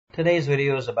Today's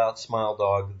video is about Smile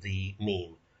Dog, the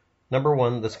meme. Number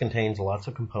one, this contains lots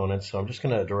of components, so I'm just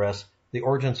going to address the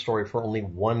origin story for only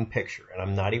one picture, and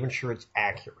I'm not even sure it's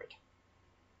accurate,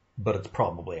 but it's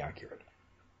probably accurate.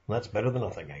 And that's better than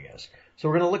nothing, I guess. So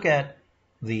we're going to look at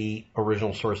the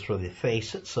original source for the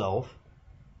face itself,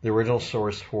 the original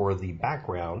source for the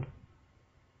background,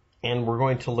 and we're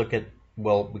going to look at,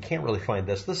 well, we can't really find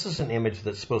this. This is an image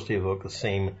that's supposed to evoke the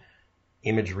same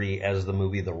imagery as the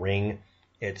movie The Ring.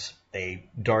 It's a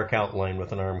dark outline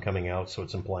with an arm coming out, so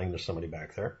it's implying there's somebody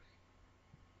back there.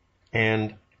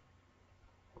 And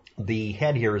the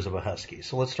head here is of a husky.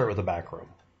 So let's start with the background.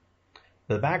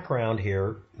 The background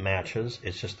here matches.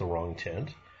 It's just the wrong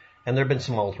tint. And there have been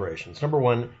some alterations. Number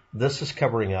one, this is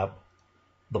covering up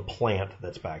the plant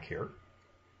that's back here.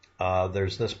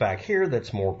 There's this back here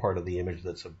that's more part of the image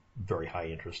that's of very high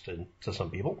interest to some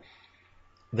people.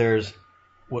 There's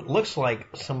what looks like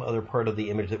some other part of the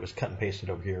image that was cut and pasted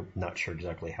over here. Not sure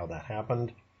exactly how that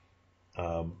happened.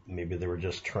 Maybe they were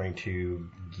just trying to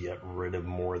get rid of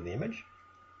more of the image.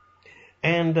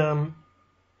 And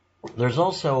there's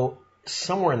also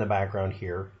somewhere in the background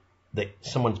here that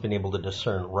someone's been able to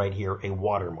discern right here a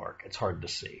watermark. It's hard to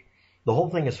see. The whole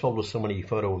thing is filled with so many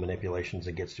photo manipulations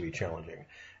it gets to be challenging.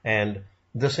 And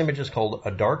this image is called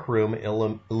A Dark Room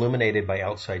Illuminated by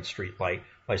Outside Street Light,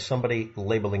 by somebody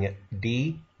labeling it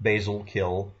D.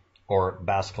 Baslkill or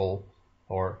Baskil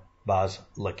or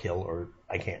Baslkill, or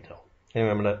I can't tell.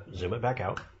 Anyway, I'm going to zoom it back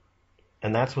out.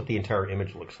 And that's what the entire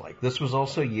image looks like. This was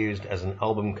also used as an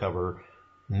album cover,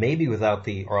 maybe without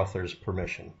the author's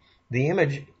permission. The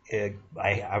image,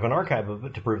 I have an archive of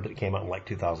it to prove that it came out in like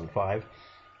 2005.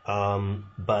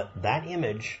 But that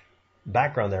image,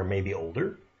 background there, may be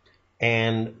older.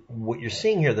 And what you're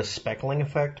seeing here, the speckling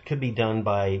effect, could be done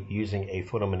by using a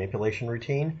photo manipulation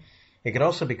routine. It could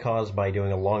also be caused by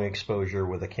doing a long exposure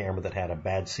with a camera that had a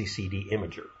bad CCD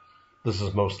imager. This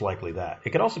is most likely that.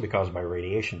 It could also be caused by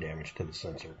radiation damage to the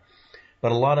sensor.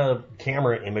 But a lot of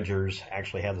camera imagers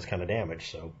actually have this kind of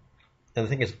damage. So, and the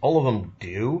thing is, all of them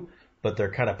do, but they're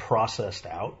kind of processed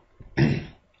out.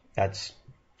 That's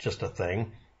just a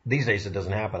thing. These days it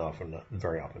doesn't happen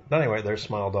very often. But anyway, there's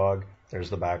Smile Dog. There's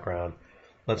the background.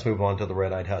 Let's move on to the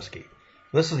red-eyed husky.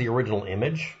 This is the original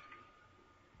image,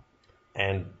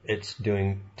 and it's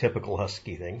doing typical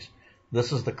husky things.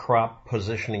 This is the crop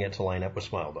positioning it to line up with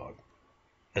Smile Dog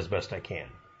as best I can.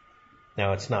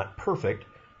 Now, it's not perfect,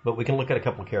 but we can look at a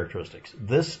couple of characteristics.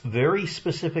 This very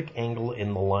specific angle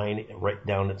in the line right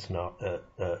down its the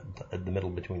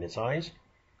middle between its eyes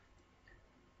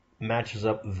matches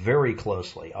up very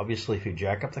closely. Obviously, if you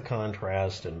jack up the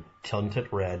contrast and tint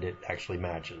it red, it actually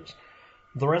matches.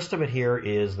 The rest of it here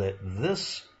is that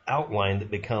this outline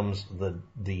that becomes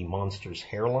the monster's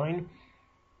hairline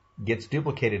gets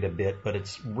duplicated a bit, but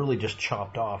it's really just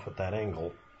chopped off at that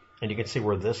angle. And you can see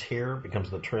where this here becomes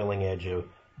the trailing edge of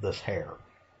this hair.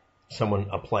 Someone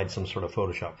applied some sort of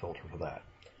Photoshop filter for that.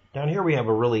 Down here we have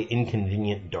a really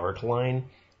inconvenient dark line,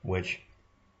 which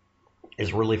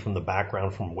is really from the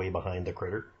background from way behind the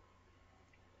critter.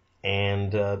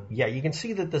 And yeah, you can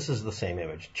see that this is the same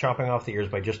image, chopping off the ears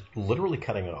by just literally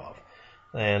cutting it off.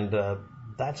 And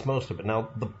that's most of it. Now,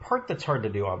 the part that's hard to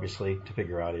do, obviously, to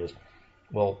figure out is,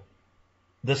 well,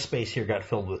 this space here got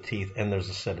filled with teeth, and there's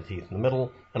a set of teeth in the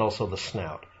middle, and also the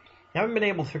snout. I haven't been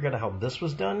able to figure out how this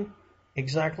was done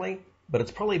exactly, but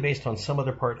it's probably based on some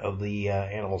other part of the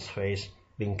animal's face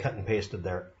being cut and pasted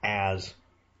there as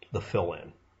the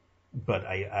fill-in. But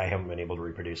I haven't been able to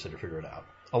reproduce it or figure it out.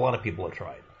 A lot of people have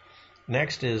tried.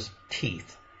 Next is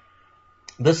teeth.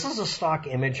 This is a stock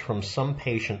image from some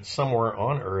patient somewhere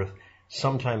on Earth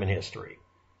sometime in history.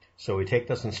 So we take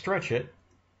this and stretch it,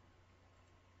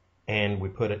 and we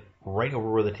put it right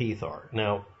over where the teeth are.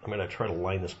 Now, I'm going to try to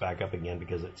line this back up again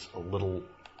because it's a little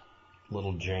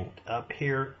janked up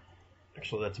here.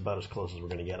 Actually, that's about as close as we're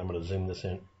going to get. I'm going to zoom this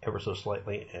in ever so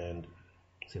slightly and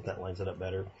see if that lines it up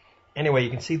better. Anyway, you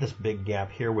can see this big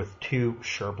gap here with two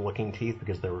sharp-looking teeth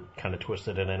because they were kind of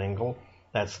twisted at an angle.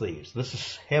 That's these. This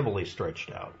is heavily stretched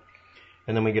out.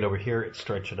 And then we get over here, it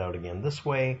stretched it out again this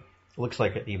way. It looks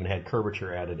like it even had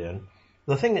curvature added in.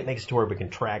 The thing that makes it to where we can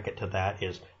track it to that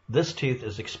is this tooth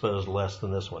is exposed less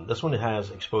than this one. This one has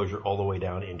exposure all the way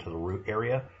down into the root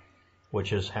area,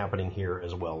 which is happening here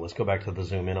as well. Let's go back to the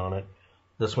zoom in on it.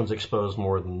 This one's exposed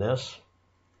more than this,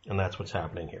 and that's what's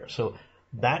happening here. So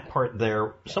that part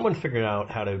there, someone figured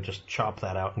out how to just chop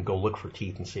that out and go look for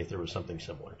teeth and see if there was something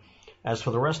similar. As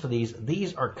for the rest of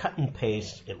these are cut and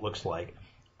paste, it looks like,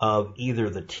 of either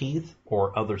the teeth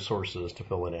or other sources to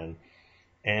fill it in.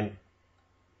 And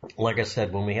like I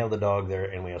said, when we have the dog there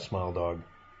and we have Smile Dog,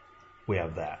 we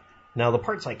have that. Now, the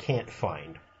parts I can't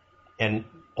find. and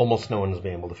almost no one has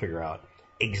been able to figure out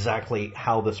exactly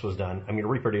how this was done. I mean,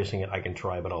 reproducing it, I can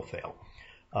try, but I'll fail.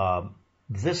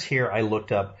 This here, I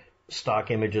looked up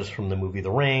stock images from the movie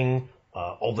The Ring,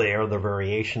 all the other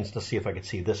variations to see if I could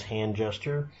see this hand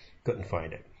gesture. Couldn't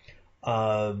find it.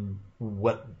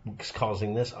 What's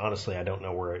causing this? Honestly, I don't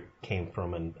know where it came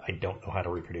from, and I don't know how to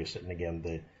reproduce it. And again,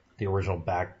 the original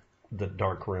the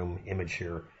dark room image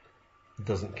here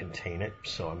doesn't contain it,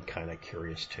 so I'm kind of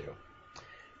curious too.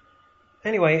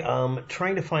 Anyway,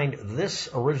 trying to find this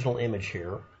original image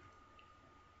here.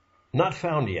 Not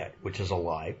found yet, which is a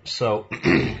lie. So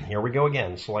here we go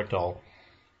again. Select all.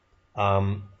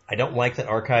 I don't like that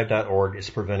archive.org is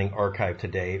preventing Archive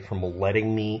Today from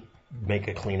letting me make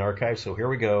a clean archive. So here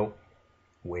we go.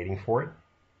 Waiting for it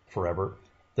forever.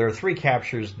 There are 3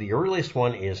 captures. The earliest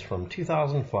one is from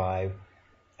 2005,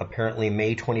 apparently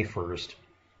May 21st.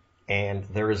 And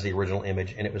there is the original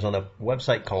image. And it was on a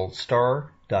website called star.le.ac.uk.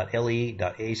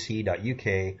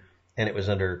 And it was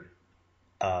under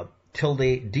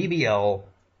 ~DBL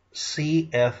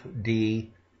CfDS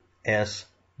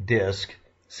disc,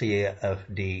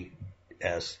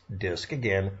 CfDS disc,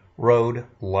 again, road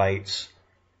lights,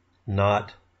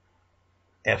 not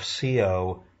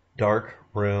FCO, dark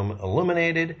room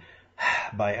illuminated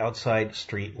by outside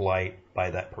street light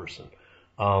by that person.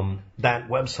 That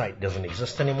website doesn't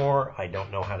exist anymore. I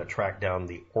don't know how to track down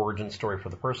the origin story for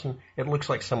the person. It looks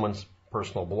like someone's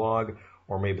personal blog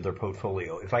or maybe their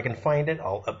portfolio. If I can find it,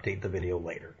 I'll update the video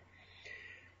later.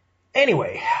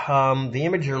 Anyway, the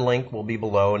imager link will be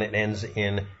below, and it ends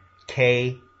in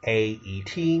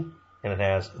KAET, and it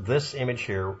has this image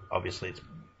here. Obviously, it's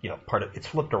it's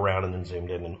flipped around and then zoomed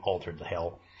in and altered to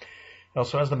hell. It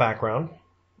also has the background,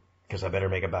 because I better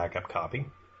make a backup copy.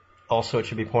 Also, it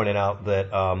should be pointed out that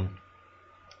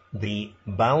the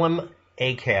Balam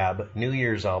ACAB New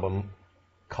Year's album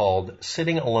called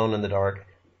Sitting Alone in the Dark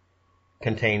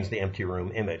contains the empty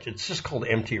room image. It's just called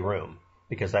empty room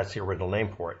because that's the original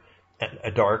name for it.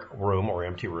 A dark room or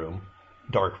empty room,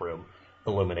 dark room,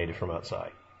 illuminated from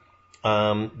outside.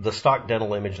 The stock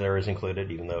dental image there is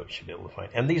included, even though it should be able to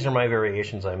find. And these are my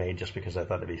variations I made just because I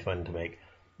thought it'd be fun to make,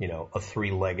 a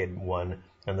 3-legged one,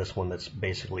 and this one that's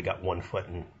basically got 1 foot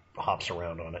and hops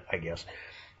around on it, I guess.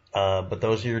 But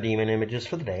those are your demon images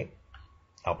for the day.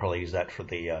 I'll probably use that for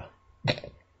the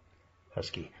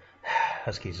husky.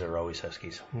 Huskies are always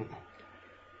huskies.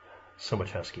 So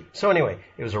much husky. So anyway,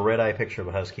 it was a red-eye picture of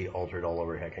a husky altered all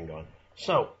over heck and gone.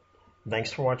 So,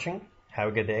 thanks for watching. Have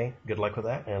a good day. Good luck with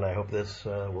that. And I hope this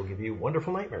will give you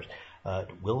wonderful nightmares.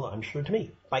 It will, I'm sure, to me.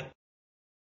 Bye.